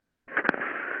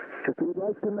If you'd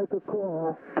like to make a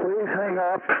call, please hang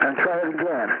up and try it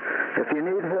again. If you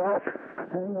need help,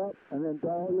 hang up and then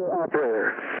dial your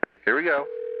operator. Here we go.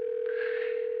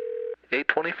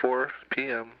 8:24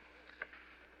 p.m.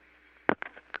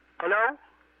 Hello?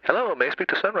 Hello, may I speak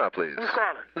to Sun Ra, please? Who's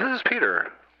calling? This is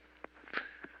Peter.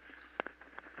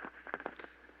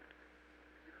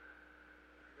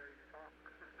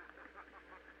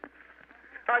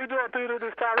 How you doing, Peter?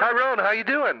 This Tyrone. Tyrone, how you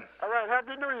doing? All right,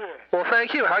 Happy New Year. Well,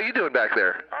 thank you. How you doing back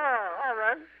there? Oh, all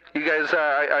right. You guys,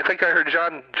 I think I heard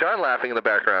John laughing in the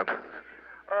background.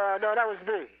 No, that was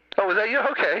me. Oh, was that you?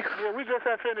 Okay. Yeah, we just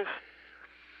got finished.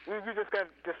 We just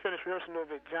finished rehearsing a little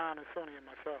bit, John and Sonny and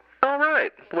myself. All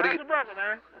right. What How's your brother,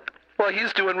 man? Well,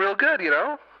 he's doing real good, you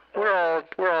know. We're all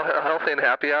healthy and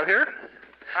happy out here.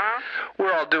 Huh?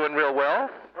 We're all doing real well.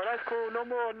 Well, that's cool. No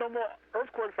more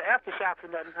earthquakes or aftershocks or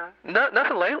nothing, huh?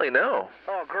 Nothing lately, no.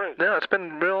 Oh, great. No, it's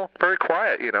been very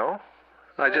quiet, you know.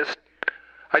 I just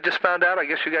found out. I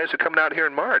guess you guys are coming out here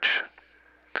in March.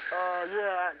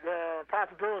 Yeah,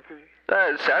 possibility.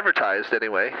 It's advertised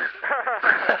anyway.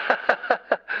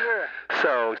 Yeah.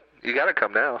 So you got to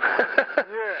come now. Yeah.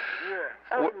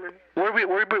 Hopefully. Where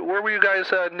were you guys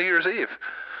New Year's Eve?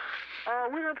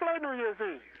 We didn't play New Year's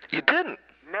Eve. You didn't?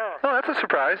 No. Oh, that's a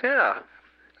surprise. Yeah.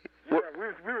 Yeah,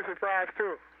 we were surprised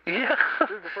too. Yeah. This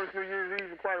is the first New Year's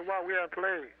Eve in quite a while we haven't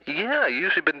played. Yeah, you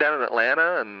usually been down in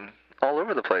Atlanta and all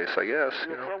over the place, I guess. Yeah,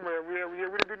 you know. somewhere. We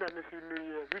didn't do nothing this New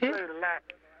Year. We played a lot.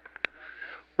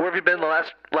 Where have you been the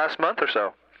last month or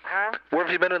so? Huh? Where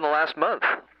have you been in the last month?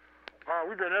 Oh,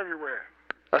 we've been everywhere.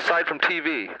 Aside from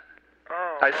TV.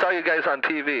 Oh. I saw you guys on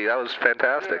TV. That was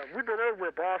fantastic. Yeah, we've been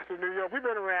everywhere. Boston, New York. We've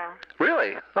been around.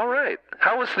 Really? All right.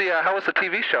 How was the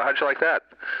TV show? How'd you like that?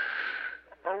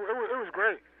 Oh, it was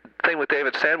great. Thing with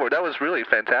David Sanborn. That was really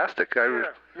fantastic. Yeah.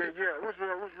 It was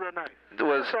real nice. It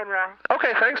was. Sun Ra.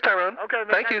 Okay, thanks, Tyrone. Okay,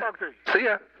 man. Thank Nice you. talk to you. See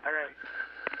ya. All right.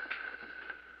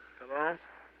 Hello?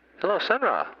 Hello, Sun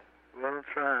Ra. Well, I'm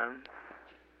trying.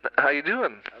 How you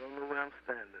doing? I don't know where I'm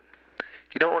standing.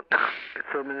 You don't. There's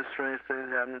so many strange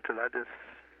things happening till I just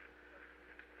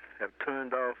have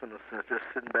turned off in a sense, just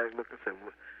sitting back looking and saying,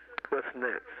 what's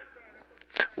next?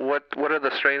 What are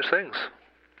the strange things?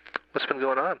 What's been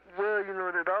going on? Well, you know,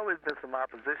 there's always been some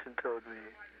opposition towards me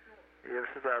ever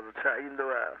since I was a child, even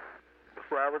though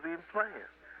before I was even playing.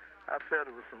 I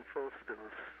felt it was some forces that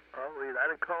was always,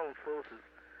 I didn't call them forces,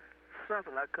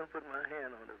 something I couldn't put my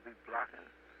hand on that would be blocking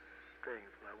things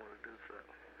when I want to do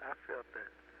something. I felt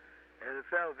that. And the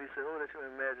family said, oh, that's your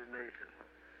imagination.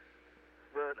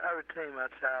 But I retained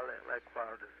my childlike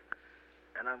qualities,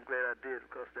 and I'm glad I did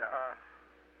because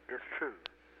it's true.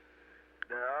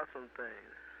 There are some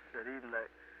things that even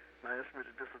like my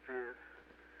instrument that disappeared,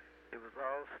 it was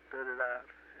all studied out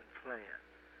and planned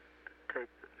to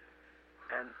take them.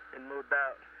 And no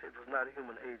doubt it was not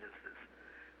human agencies.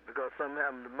 Because something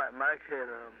happened to Mike had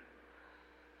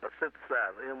a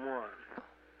synthesizer, M1.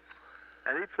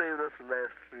 And he played with us the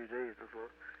last 3 days before.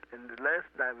 And the last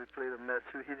night we played a match,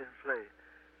 he didn't play.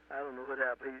 I don't know what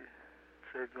happened. He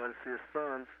said he was going to see his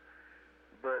sons.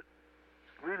 But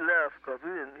we left because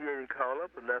he didn't call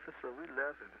up or nothing, so we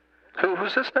left him.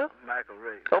 Who's this now? Michael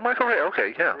Ray. Oh, Michael Ray.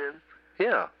 Okay, yeah.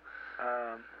 Yeah.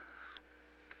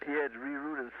 He had to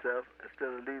reroute himself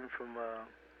instead of leaving from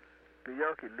New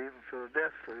York. He'd leave from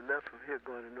Philadelphia, so he left from here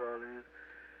going to New Orleans.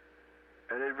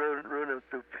 And they rode him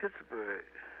through Pittsburgh.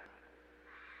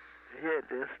 He had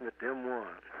the instrument, the M1.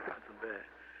 Wasn't bad.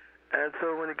 And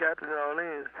so when he got to New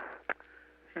Orleans,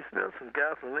 he smelled some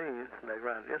gasoline, like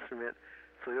around the instrument.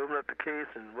 So he opened up the case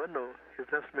and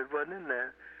his instrument wasn't in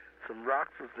there. Some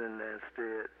rocks was in there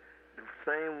instead, the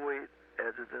same weight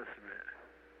as his instrument.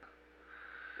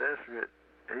 The instrument,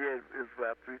 it was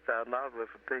about $3,000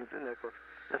 worth of things in there, because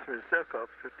the instrument itself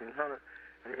cost $1,500,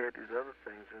 and he had these other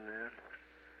things in there.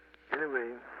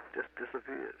 Anyway, just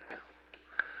disappeared.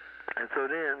 And so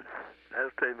then, I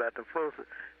was telling you about the forces.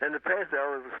 In the past, they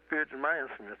always were spiriting my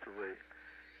instruments away.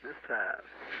 This time,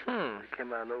 he came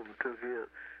out and over and took his.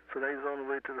 So now he's on the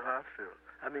way to the hospital.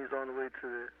 He's on the way to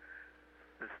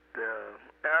the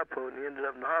airport, and he ended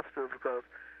up in the hospital because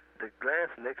the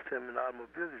glass next to him in the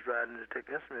automobile he's riding to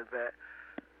take the instrument back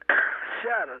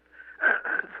shattered.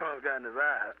 So it got in his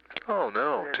eye. Oh,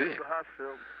 no. And he went to the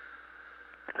hospital,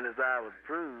 and his eye was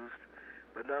bruised,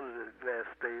 but none of the glass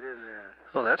stayed in there.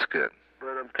 Oh, that's good.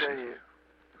 But I'm telling you,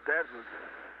 that was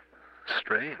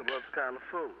strange. some other kind of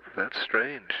force. That's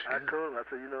strange. I told him, I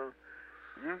said, you know,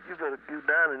 you better go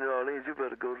down in New Orleans, you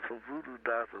better go to some voodoo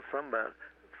doctor or somebody,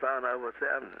 find out what's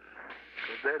happening.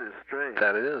 Because that is strange.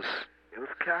 That is. It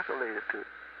was calculated to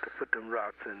put them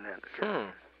rocks in there.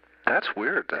 That's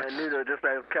weird. And just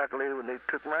like I calculated when they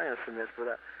took my instruments,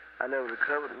 but I never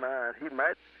recovered mine. He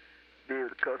might be able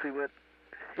to, because he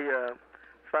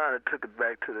finally took it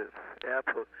back to the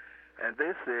airport, and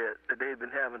they said that they'd been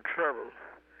having trouble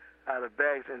out of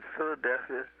bags in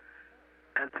Philadelphia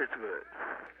and Pittsburgh.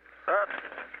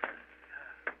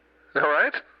 All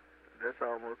right. That's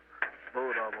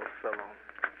boat almost fell on.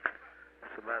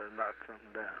 Somebody knocked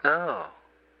something down. Oh.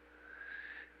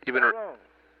 You've been...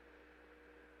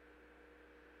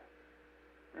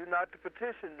 You knocked the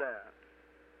petition down.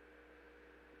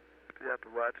 You have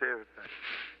to watch everything.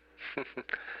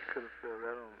 Could have fell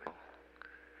right on me.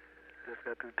 Just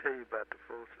got to tell you about the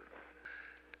forces.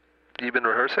 You been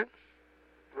rehearsing?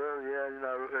 Well, yeah,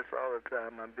 I rehearse all the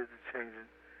time. I'm busy changing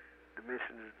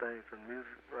dimensions and things from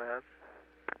music-wise.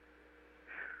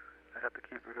 I have to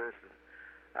keep rehearsing.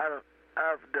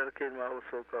 I've dedicated my whole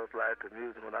so-called life to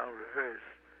music. When I don't rehearse,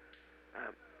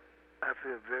 I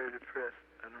feel very depressed.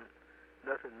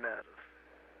 Nothing matters.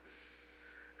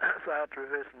 So I have to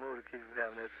rehearse more to keep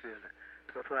having that feeling.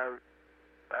 Because when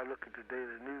I look at the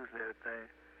daily news and everything,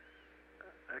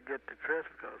 I get depressed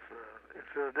because in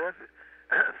Philadelphia,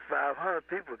 500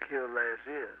 people killed last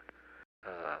year.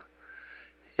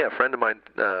 Yeah, a friend of mine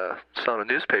saw in a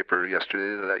newspaper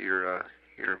yesterday that you're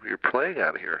playing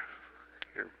out here.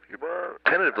 You're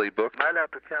tentatively booked. Might have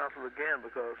to cancel again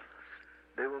because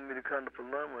they want me to come to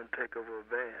Palermo and take over a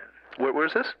band.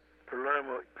 Where's this?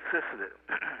 Palermo, Sicily.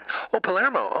 Oh,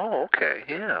 Palermo. Oh, okay.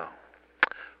 Yeah.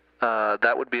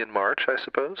 That would be in March, I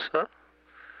suppose, huh?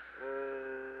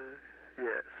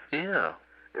 Yes. Yeah.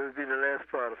 It would be the last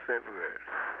part of February.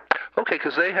 Okay,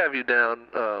 because they have you down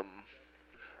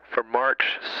for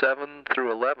March 7th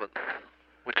through 11th,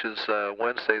 which is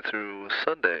Wednesday through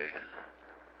Sunday.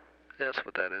 That's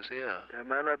what that is, yeah. I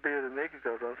might not be able to make it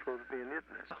because I'm supposed to be in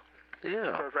Italy.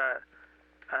 Yeah. Because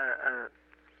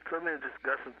so many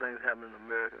disgusting things happen in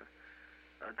America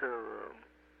until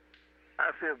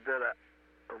I feel better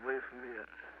away from here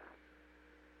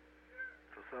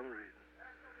for some reason.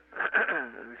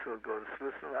 And we supposed to go to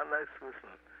Switzerland. I like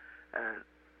Switzerland. And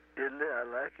Italy, I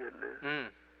like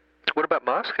Italy. What about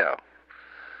Moscow?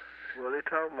 Well, they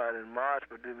talk about it in March,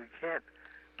 but then we can't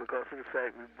because of the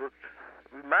fact we booked.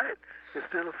 We might. There's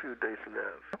still a few days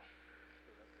left.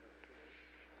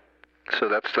 So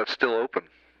that's still open.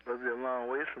 But we're a long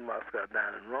ways from Moscow,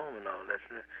 down in Rome and all that.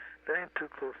 They ain't too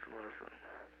close to us.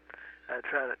 I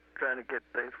trying to get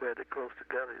things where they're close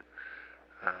together.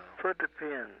 So it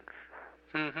depends.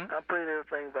 Mm-hmm. I'm putting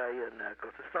everything by ear now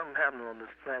because there's something happening on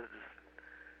this planet that's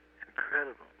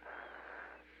incredible.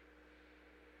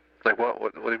 Like what?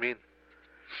 What do you mean?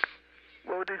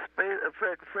 Well, with these space, a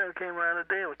friend came around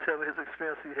today and was telling me his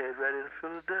experience he had right in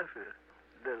Philadelphia.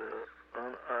 That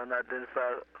an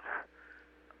unidentified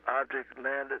object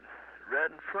landed right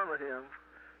in front of him,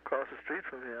 across the street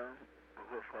from him,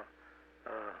 with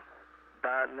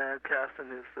Biden Lancaster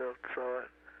himself saw it.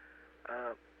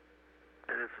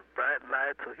 And it's a bright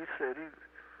light, so he said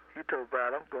he told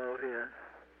Biden, I'm going over here.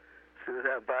 See what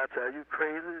happened. Biden said, are you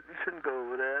crazy? You shouldn't go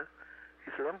over there.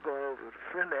 He said, I'm going over with a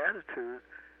friendly attitude,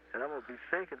 and I'm going to be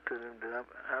thinking to them that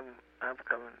I'm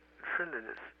coming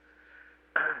friendliness.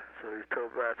 So he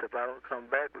told Biden, if I don't come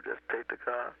back, we'll just take the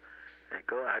car and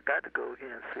go. I got to go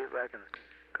here and see if I can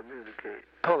communicate.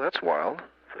 Oh, that's wild.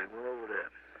 So he went over there.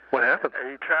 What happened?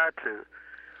 And he tried to,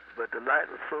 but the light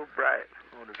was so bright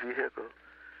on the vehicle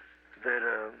that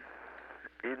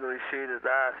even though he shaded his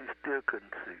eyes, he still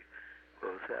couldn't see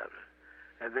what was happening.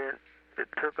 And then it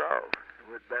took off. It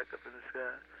went back up in the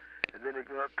sky. And then it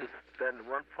went up to that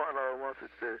one point all at once. It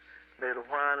made a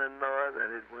whining noise, and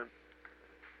it went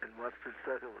in 1 split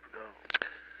second was gone.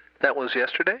 That was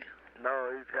yesterday? No,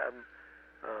 it happened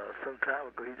some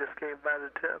time ago. He just came by to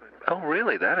tell me. Oh,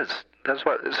 really? That's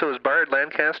what. So it was Bard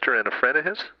Lancaster and a friend of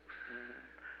his?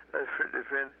 Mm-hmm. A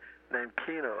friend named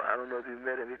Keno. I don't know if you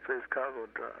met him. He plays Congo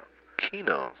drums.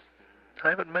 Keno. I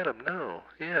haven't met him. No.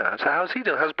 Yeah. So how's he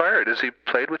doing? How's Bard? Has he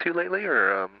played with you lately,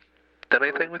 or done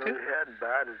anything with you? He hadn't.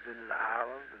 Bard has been in the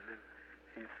islands, and then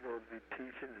he's supposed to be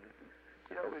teaching, and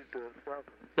he always doing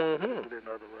something. Mm-hmm.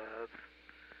 Otherwise,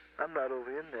 I'm not over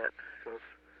in that because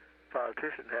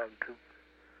politicians having too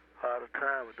hard a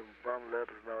time with them bomb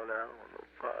letters and all that. I don't want no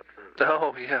parts of it.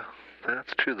 Oh, yeah. That's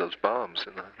true, those bombs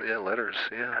and the letters,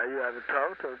 yeah. I've been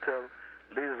talking to them, tell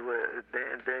leaders were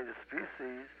endangered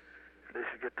species, they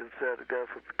should get themselves together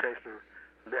for protection.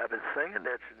 I've been singing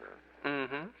that, you know.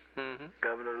 Mm-hmm, mm-hmm.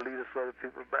 Governor leaders for the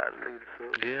people, by the leaders, so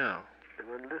yeah. They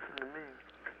wouldn't listen to me.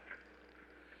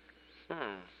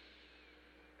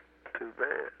 Too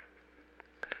bad.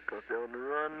 Because they're on the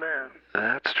run now.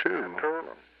 That's true. I told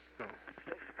them.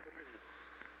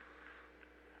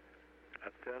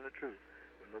 telling the truth.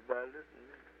 When nobody listening.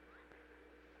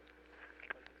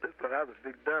 They thought I was a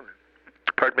big dummy.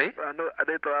 Pardon me? I know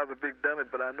they thought I was a big dummy,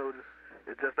 but I know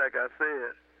it's just like I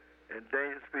said,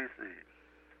 endangered species.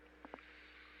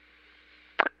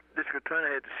 District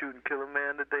Attorney had to shoot and kill a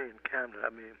man today in Camden.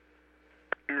 I mean,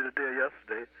 either today or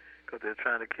yesterday, because they're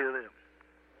trying to kill him.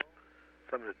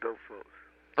 Some of the dope folks.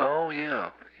 Oh,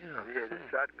 yeah. Yeah. He had his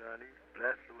shotgun. He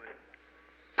blasted away.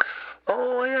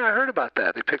 Oh, yeah, I heard about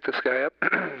that. They picked this guy up.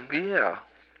 Yeah,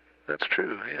 that's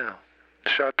true, yeah.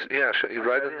 Shot right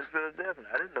in Philadelphia.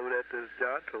 I didn't know that till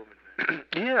John told me.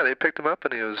 Yeah, they picked him up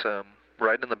and he was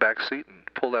riding in the back seat and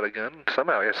pulled out a gun.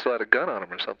 Somehow he still had a gun on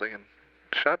him or something and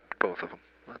shot both of them.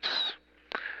 That's...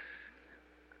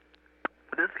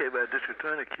 This case by a district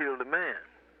attorney killed a man.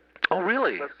 Oh,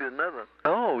 really? Must be another.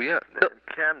 Oh, yeah. In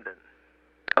Camden.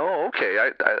 Oh,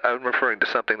 okay. I'm referring to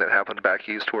something that happened back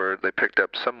east where they picked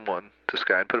up this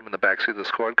guy, and put him in the back seat of the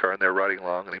squad car, and they were riding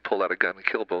along, and he pulled out a gun and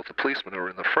killed both the policemen who were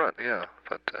in the front. Yeah,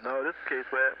 but no, this case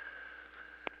where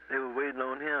they were waiting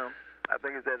on him. I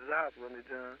think it's at his house, wasn't it,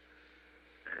 John?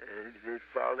 And they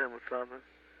followed him with something,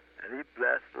 and he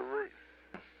blasted away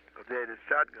because he had his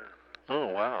shotgun. Oh,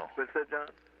 wow. What's that,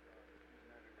 John?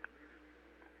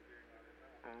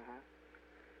 Mm-hmm.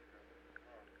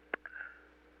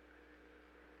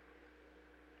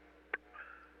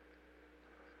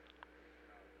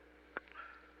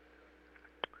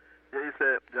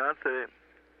 Yeah, John said,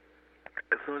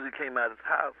 as soon as he came out of his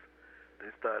house, they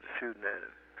started shooting at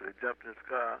him. So he jumped in his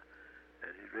car,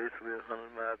 and he raced away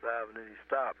 100 miles an hour, and then he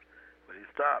stopped. When he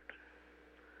stopped,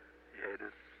 he had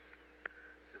his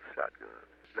shotgun,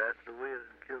 blasted away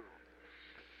and killed him.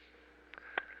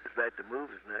 It's like the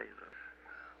movies now, you know.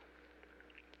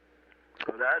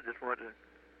 But I just wanted to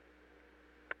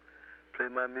play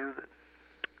my music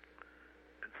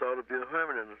and sort of be a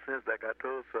hermit in a sense, like I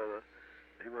told fella.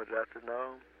 He wanted us to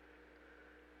know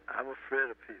I'm afraid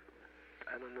of people.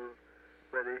 I don't know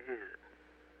where they're headed.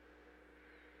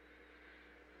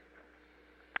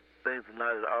 Things are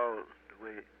not at all the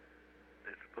way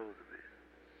they're supposed to be.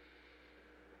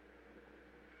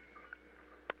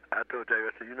 I told Jack,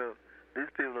 I said, you know,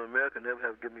 these people in America never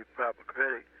have given me proper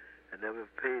credit and never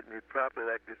have paid me properly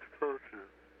like they're supposed to.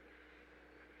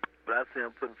 But I see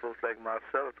them putting folks like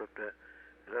Marcellus up there,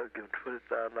 and they'll give them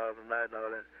 $20,000 a night and all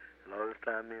that. And all this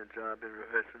time me and John been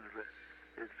rehearsing.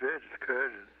 It's very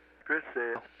discouraging. Chris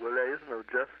said, well, there is no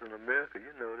justice in America. You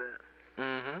know that.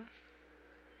 Mm-hmm.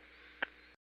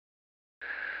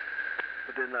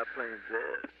 But they're not playing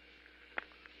jazz.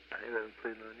 I ain't let them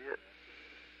play none yet.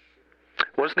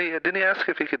 Didn't he ask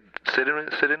if he could sit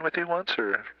in with you once,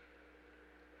 or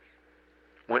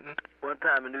Winton? One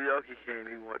time in New York he came,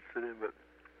 he wanted to sit in, but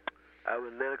I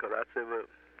wouldn't let him because I said, well,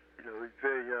 you know, he's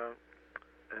very young,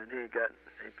 and he ain't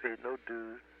paid no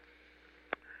dues.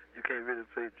 You can't really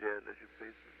play jazz unless you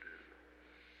pay some dues.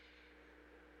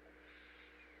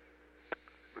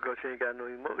 Because you ain't got no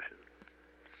emotions.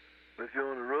 But if you're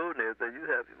on the road and everything, you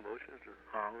have emotions,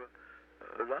 hunger,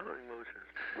 a lot of emotions.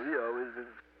 But he always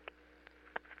been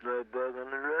snug bug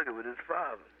on the record with his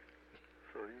father.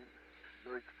 So he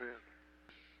no experience.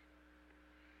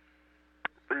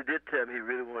 But he did tell me he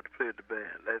really wanted to play with the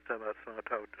band. Last time I saw him, I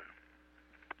talked to him.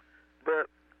 But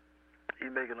he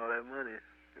making all that money.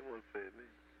 He won't pay me.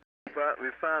 We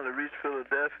finally reached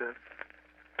Philadelphia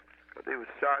because they were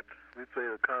shocked. We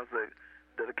played a concert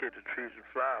dedicated to trees and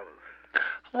flowers.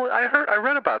 Well, I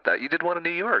read about that. You did one in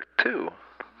New York too.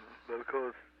 But of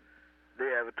course,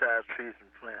 they advertise trees and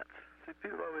plants. See,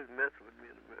 people always messing with me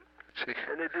in America.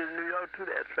 And they did in New York too.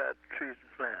 They advertised trees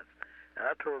and plants. And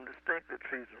I told them distinctly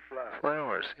trees and flowers.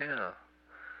 Flowers, yeah.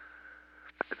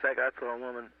 In fact, I saw a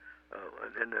woman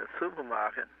in the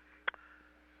supermarket,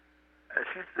 and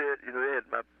she said, you know, they had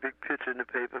my big picture in the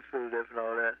paper, Philadelphia and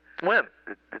all that. When?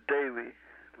 The day we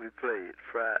played,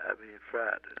 Friday.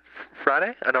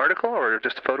 Friday? An article or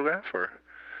just a photograph? Or?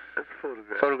 That's a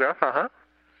photograph. Photograph, uh-huh.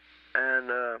 And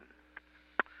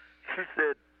she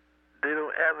said they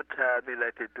don't advertise me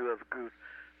like they do other groups.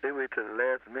 They wait till the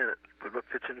last minute, put my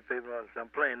picture in the paper and all this. I'm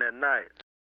playing that night.